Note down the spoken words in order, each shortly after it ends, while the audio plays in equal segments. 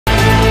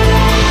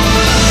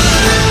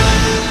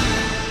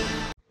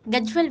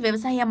గజ్వెల్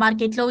వ్యవసాయ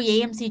మార్కెట్లో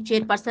AMC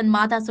chairperson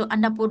Madasu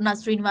Annapurna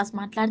Srinivas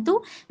మాట్లాడుతూ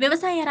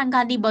వ్యవసాయ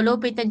రంగాన్ని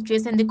బలోపేతం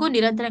చేసేందుకు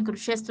నిరంతరం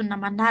కృషి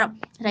చేస్తున్నామన్నారు.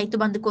 రైతు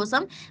బంధు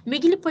కోసం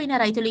మిగిలిపోయిన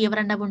రైతులు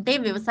ఎవరన్నా ఉంటే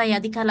వ్యవసాయ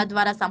అధికారుల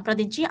ద్వారా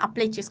సంప్రదించి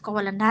అప్లై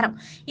చేసుకోవాలన్నారు.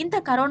 ఇంత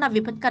కరోనా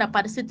విపత్కర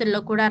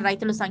పరిస్థితుల్లో కూడా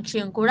రైతుల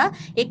సంక్షేమం కూడా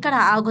ఎక్కడ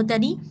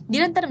ఆగొద్దని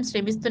నిరంతరం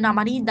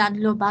శ్రమిస్తున్నామని,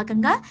 దానిలో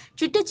భాగంగా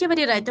చిట్ట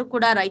రైతు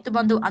కూడా రైతు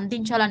బంధు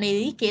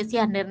అందించాలనేది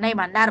కేసీఆర్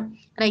నిర్ణయం అన్నారు.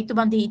 రైతు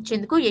బంధు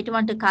ఇచ్చేందుకు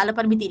ఎటువంటి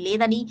కాలపరిమితి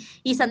లేదని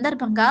ఈ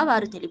సందర్భంగా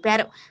వారు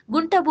తెలిపారు.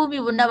 గుంట భూమి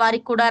ఉన్న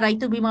వారికి కూడా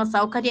రైతు బీమా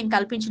సౌకర్యం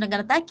కల్పించిన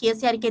ఘనత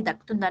కేసీఆర్కే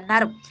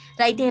దక్కుతుందన్నారు.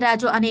 రైతే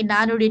రాజు అనే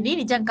నానుడిని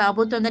నిజం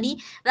కాబోతోందని,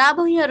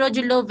 రాబోయే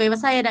రోజుల్లో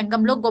వ్యవసాయ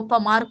రంగంలో గొప్ప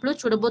మార్పులు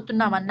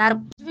చూడబోతున్నామన్నారు.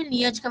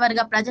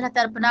 నియోజకవర్గ ప్రజల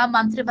తరపున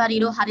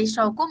మంత్రివర్యులు హరీష్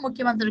రావుకు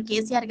ముఖ్యమంత్రి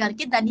కేసీఆర్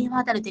గారికి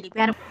ధన్యవాదాలు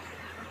తెలిపారు.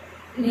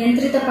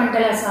 నియంత్రిత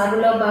పంటల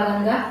సాగులో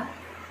భాగంగా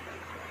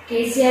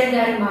కేసీఆర్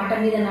గారి మాట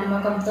మీద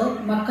నమ్మకంతో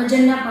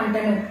మొక్కజొన్న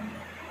పంటను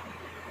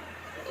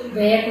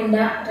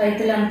వేయకుండా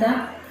రైతులంతా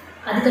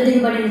అధిక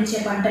దిగుబడినిచ్చే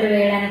పంటలు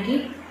వేయడానికి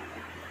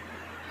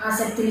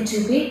ఆసక్తిని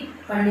చూపి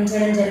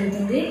పండించడం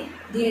జరుగుతుంది.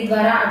 దీని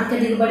ద్వారా అధిక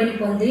దిగుబడిని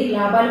పొంది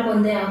లాభాలు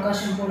పొందే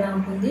అవకాశం కూడా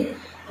ఉంటుంది.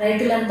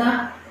 రైతులంతా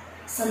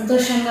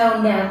సంతోషంగా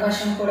ఉండే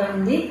అవకాశం కూడా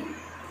ఉంది.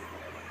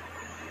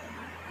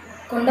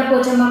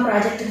 కొండపోచమ్మ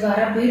ప్రాజెక్టు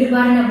ద్వారా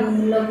బీడుబారిన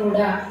భూముల్లో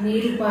కూడా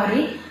నీరు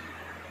పారి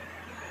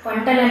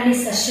పంటలన్నీ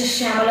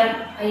సస్యశ్యామలం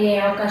అయ్యే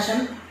అవకాశం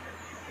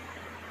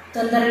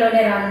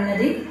తొందరలోనే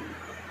రానున్నది.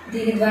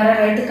 దీని ద్వారా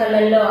రైతు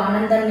కళ్ళల్లో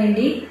ఆనందం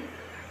నిండి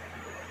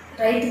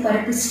రైతు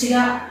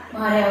పరిపుష్టిగా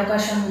మారే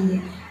అవకాశం ఉంది.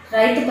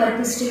 రైతు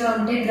పరిపుష్టిగా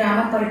ఉంటే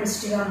గ్రామం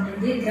పరిపుష్టిగా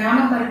ఉంటుంది.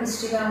 గ్రామం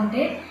పరిపుష్టిగా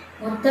ఉంటే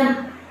మొత్తం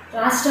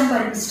రాష్ట్రం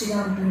పరిపుష్టిగా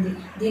ఉంటుంది.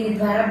 దీని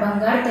ద్వారా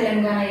బంగారు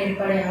తెలంగాణ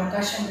ఏర్పడే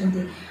అవకాశం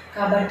ఉంది.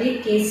 కాబట్టి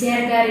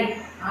కేసీఆర్ గారి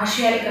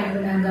ఆశయాలకు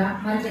అనుగుణంగా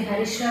మంత్రి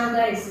హరీష్ రావు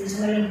గారి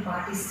సూచనలను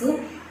పాటిస్తూ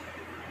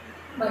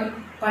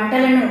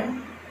పంటలను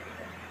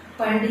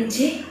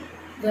పండించి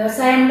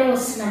వ్యవసాయంలో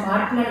వస్తున్న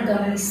మార్పులను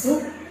గమనిస్తూ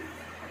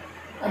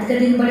అధిక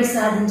దిగుబడి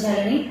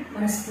సాధించాలని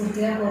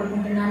మనస్ఫూర్తిగా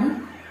కోరుకుంటున్నాను.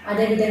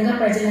 అదేవిధంగా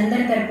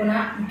ప్రజలందరి తరపున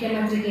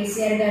ముఖ్యమంత్రి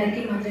కేసీఆర్ గారికి,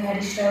 మంత్రి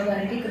హరీష్ రావు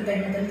గారికి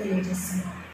కృతజ్ఞతలు తెలియజేస్తున్నాను.